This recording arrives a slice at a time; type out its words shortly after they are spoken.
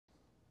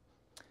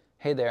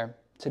Hey there,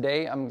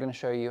 today I'm going to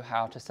show you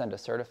how to send a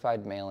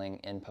certified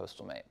mailing in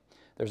PostalMate.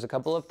 There's a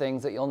couple of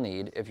things that you'll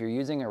need. If you're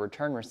using a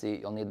return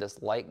receipt, you'll need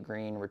this light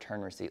green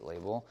return receipt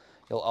label.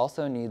 You'll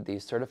also need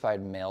these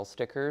certified mail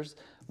stickers.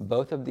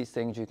 Both of these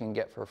things you can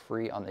get for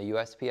free on the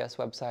USPS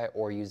website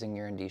or using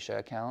your Indicia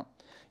account.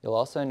 You'll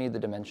also need the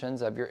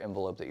dimensions of your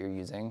envelope that you're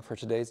using. For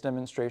today's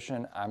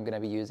demonstration, I'm going to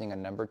be using a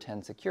number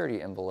 10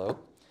 security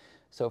envelope.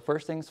 So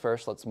first things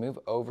first, let's move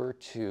over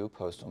to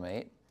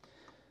PostalMate.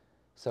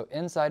 So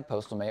inside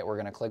PostalMate, we're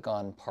going to click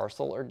on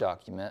Parcel or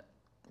Document.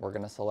 We're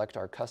going to select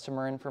our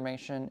customer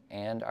information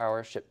and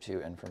our ship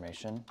to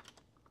information.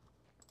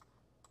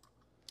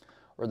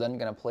 We're then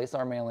going to place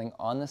our mailing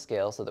on the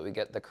scale so that we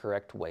get the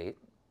correct weight.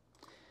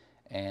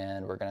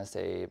 And we're going to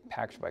say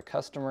packed by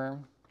customer.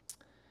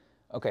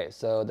 Okay,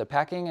 so the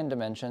packing and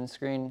dimensions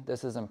screen,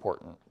 this is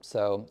important.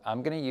 So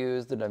I'm going to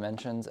use the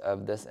dimensions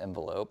of this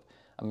envelope.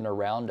 I'm going to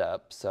round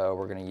up, so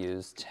we're going to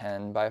use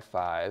 10 by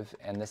 5,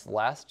 and this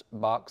last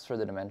box for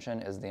the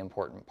dimension is the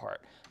important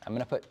part. I'm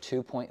going to put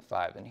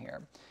 2.5 in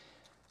here.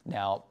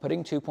 Now,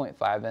 putting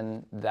 2.5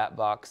 in that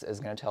box is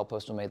going to tell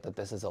PostalMate that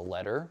this is a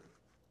letter,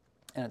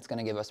 and it's going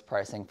to give us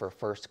pricing for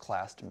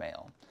first-class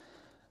mail.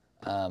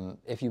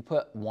 If you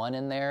put 1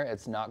 in there,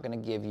 it's not going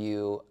to give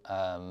you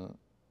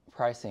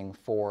pricing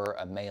for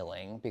a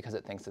mailing because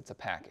it thinks it's a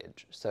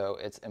package. So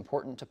it's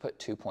important to put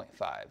 2.5.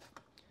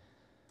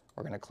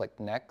 We're going to click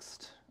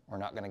Next. We're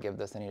not going to give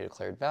this any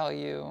declared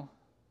value.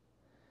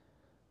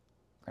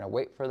 We're going to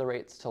wait for the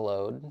rates to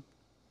load.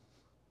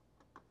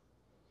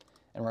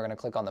 And we're going to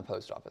click on the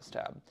Post Office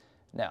tab.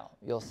 Now,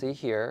 you'll see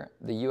here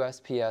the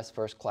USPS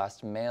First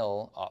Class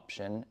Mail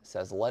option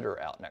says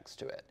letter out next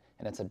to it,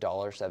 and it's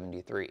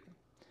 $1.73.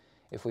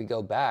 If we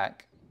go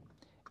back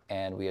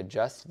and we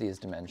adjust these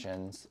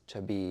dimensions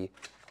to be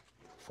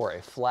for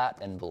a flat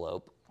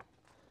envelope,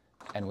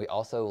 and we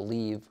also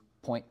leave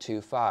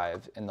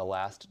 0.25 in the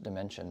last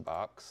dimension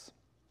box,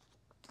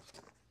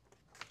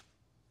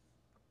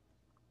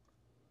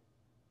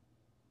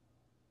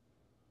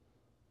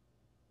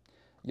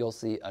 you'll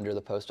see under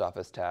the Post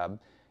Office tab,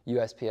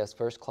 USPS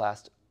First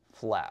Class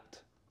Flat.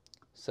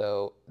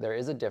 So there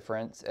is a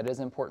difference. It is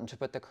important to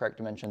put the correct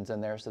dimensions in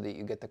there so that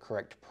you get the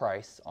correct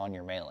price on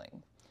your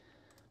mailing.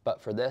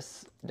 But for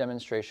this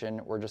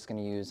demonstration, we're just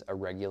going to use a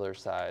regular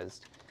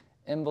sized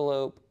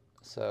envelope.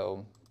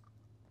 So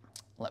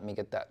let me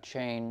get that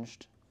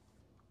changed.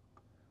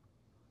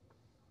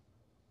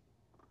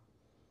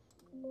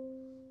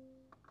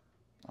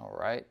 All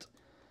right.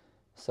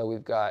 So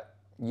we've got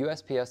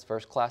USPS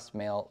First Class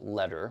Mail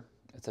letter.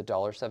 It's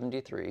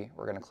 $1.73.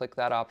 We're going to click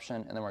that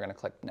option, and then we're going to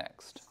click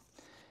Next.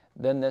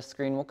 Then this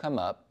screen will come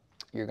up.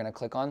 You're going to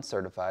click on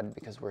Certified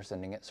because we're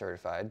sending it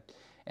certified.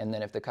 And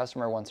then if the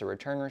customer wants a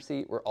return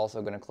receipt, we're also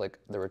going to click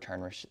the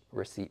return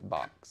receipt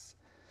box.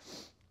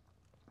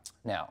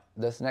 Now,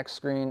 this next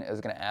screen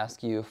is going to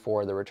ask you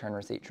for the return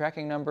receipt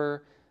tracking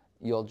number.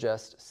 You'll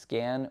just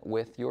scan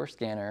with your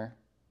scanner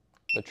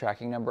the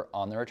tracking number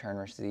on the return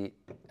receipt,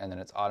 and then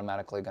it's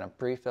automatically going to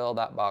pre-fill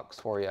that box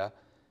for you,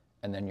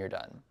 and then you're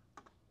done.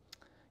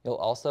 You'll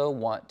also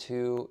want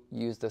to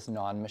use this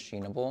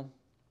non-machinable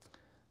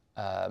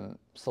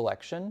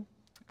selection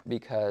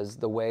because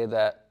the way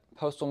that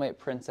PostalMate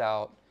prints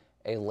out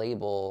a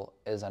label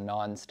is a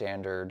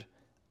non-standard,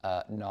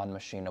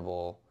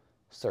 non-machinable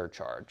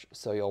surcharge.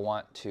 So you'll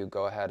want to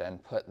go ahead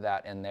and put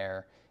that in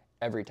there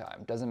every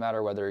time. Doesn't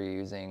matter whether you're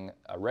using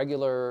a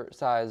regular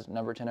size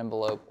number 10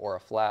 envelope or a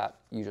flat,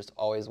 you just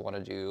always want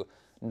to do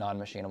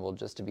non-machinable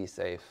just to be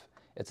safe.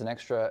 It's an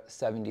extra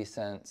 70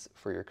 cents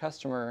for your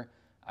customer.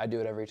 I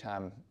do it every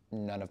time.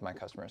 None of my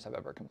customers have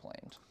ever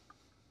complained.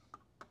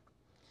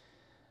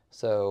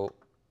 So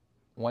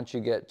once you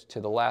get to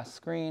the last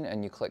screen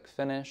and you click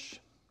Finish,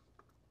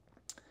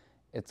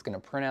 it's going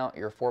to print out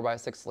your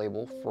 4x6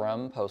 label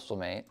from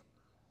PostalMate.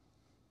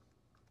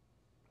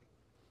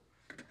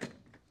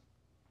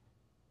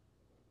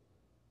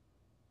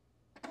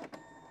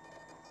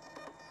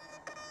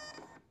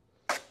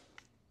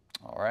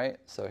 All right,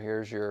 so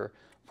here's your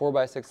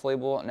 4x6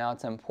 label. Now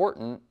it's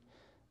important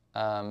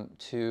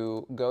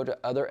to go to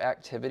other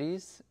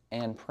activities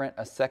and print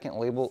a second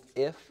label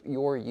if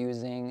you're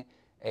using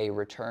a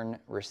return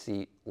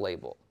receipt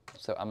label.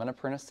 So I'm going to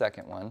print a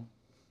second one.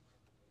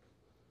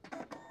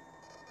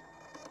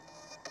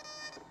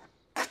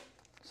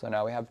 So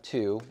now we have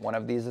 2. One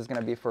of these is going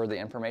to be for the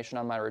information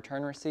on my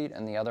return receipt,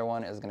 and the other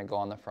one is going to go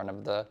on the front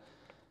of the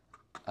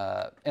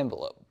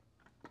envelope.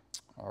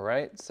 All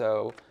right,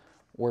 so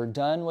we're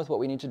done with what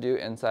we need to do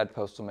inside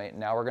PostalMate.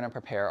 Now we're going to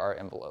prepare our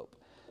envelope.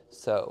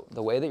 So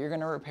the way that you're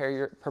going to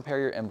prepare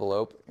your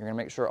envelope, you're going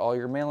to make sure all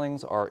your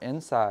mailings are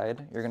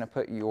inside. You're going to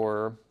put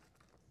your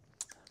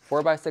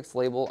 4x6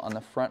 label on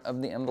the front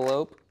of the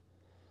envelope.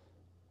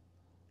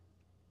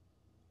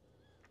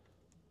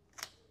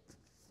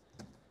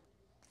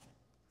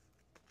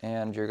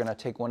 And you're going to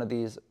take one of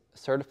these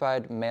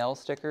certified mail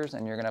stickers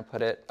and you're going to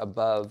put it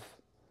above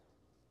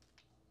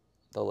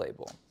the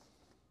label.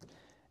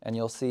 And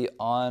you'll see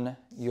on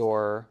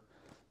your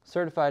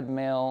certified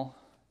mail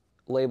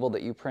label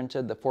that you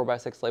printed, the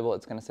 4x6 label,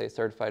 it's going to say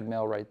certified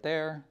mail right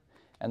there.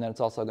 And then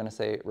it's also going to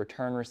say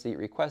return receipt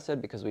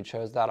requested because we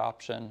chose that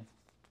option.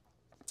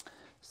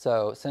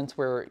 So since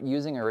we're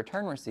using a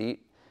return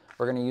receipt,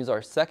 we're going to use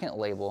our second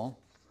label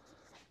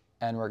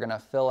and we're going to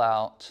fill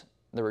out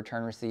the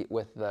return receipt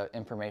with the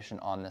information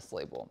on this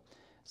label.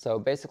 So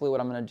basically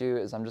what I'm going to do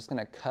is I'm just going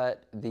to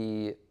cut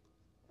the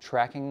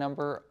tracking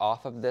number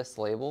off of this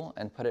label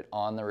and put it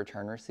on the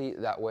return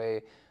receipt. That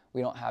way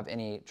we don't have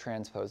any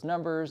transposed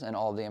numbers and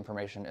all of the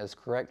information is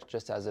correct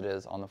just as it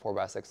is on the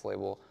 4x6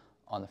 label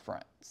on the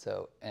front.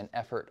 So an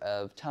effort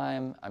of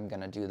time, I'm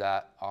going to do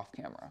that off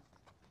camera.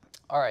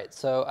 All right,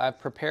 so I've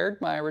prepared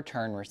my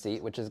return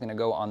receipt, which is going to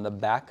go on the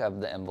back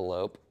of the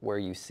envelope where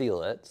you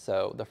seal it.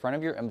 So the front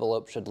of your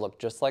envelope should look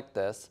just like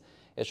this.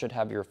 It should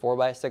have your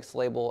 4x6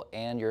 label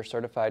and your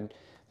certified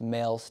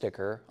mail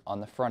sticker on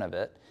the front of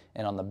it.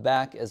 And on the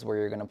back is where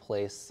you're going to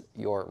place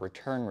your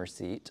return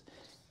receipt.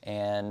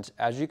 And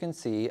as you can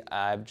see,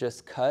 I've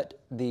just cut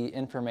the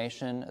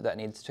information that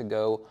needs to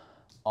go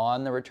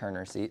on the return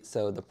receipt.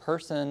 So the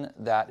person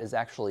that is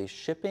actually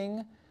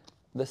shipping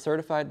the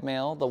certified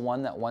mail, the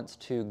one that wants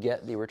to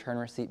get the return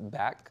receipt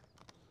back,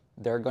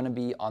 they're going to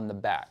be on the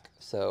back.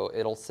 So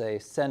it'll say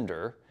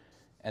sender,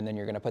 and then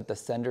you're going to put the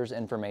sender's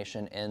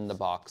information in the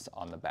box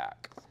on the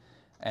back.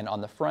 And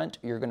on the front,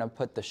 you're going to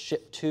put the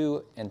ship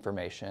to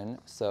information.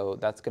 So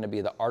that's going to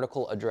be the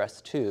article address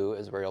to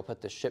is where you'll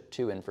put the ship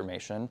to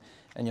information.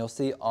 And you'll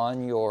see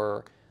on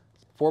your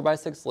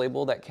 4x6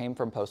 label that came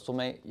from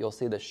PostalMate, you'll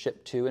see the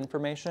ship to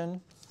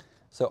information.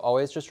 So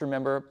always just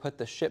remember, put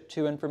the ship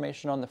to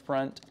information on the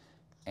front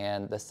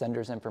and the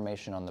sender's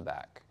information on the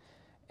back.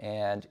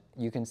 And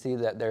you can see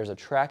that there's a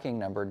tracking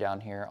number down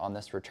here on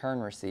this return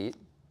receipt.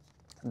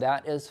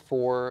 That is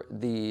for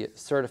the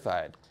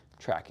certified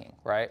tracking,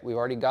 right? We've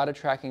already got a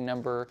tracking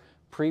number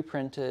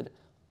pre-printed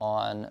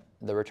on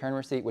the return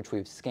receipt, which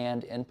we've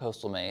scanned in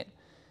PostalMate.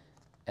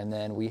 And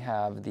then we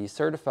have the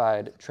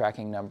certified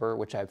tracking number,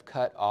 which I've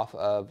cut off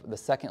of the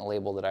second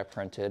label that I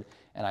printed,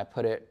 and I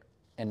put it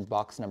in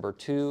box number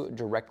 2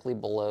 directly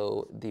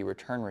below the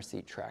return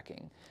receipt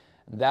tracking.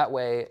 That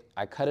way,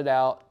 I cut it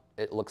out.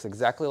 It looks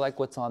exactly like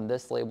what's on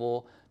this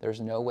label.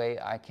 There's no way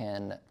I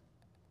can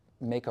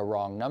make a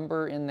wrong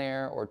number in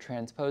there or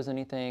transpose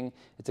anything.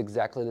 It's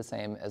exactly the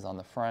same as on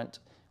the front.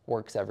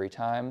 Works every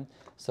time.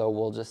 So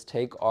we'll just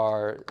take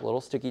our little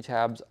sticky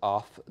tabs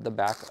off the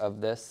back of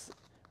this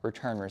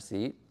return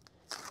receipt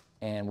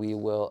and we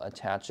will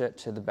attach it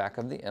to the back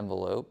of the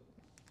envelope.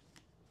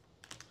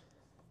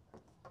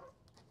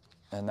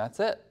 And that's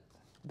it.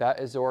 That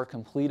is your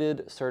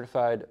completed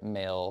certified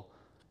mail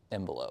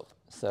envelope.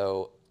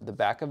 So the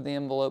back of the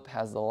envelope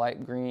has the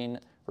light green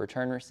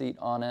return receipt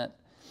on it,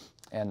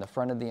 and the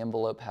front of the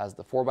envelope has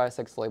the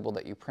 4x6 label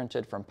that you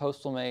printed from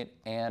PostalMate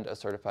and a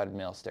certified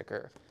mail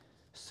sticker.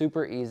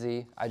 Super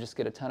easy. I just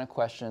get a ton of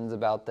questions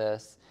about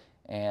this,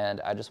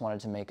 and I just wanted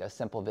to make a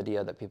simple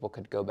video that people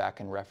could go back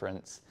and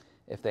reference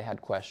if they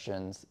had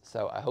questions.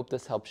 So I hope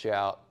this helps you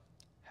out.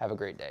 Have a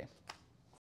great day.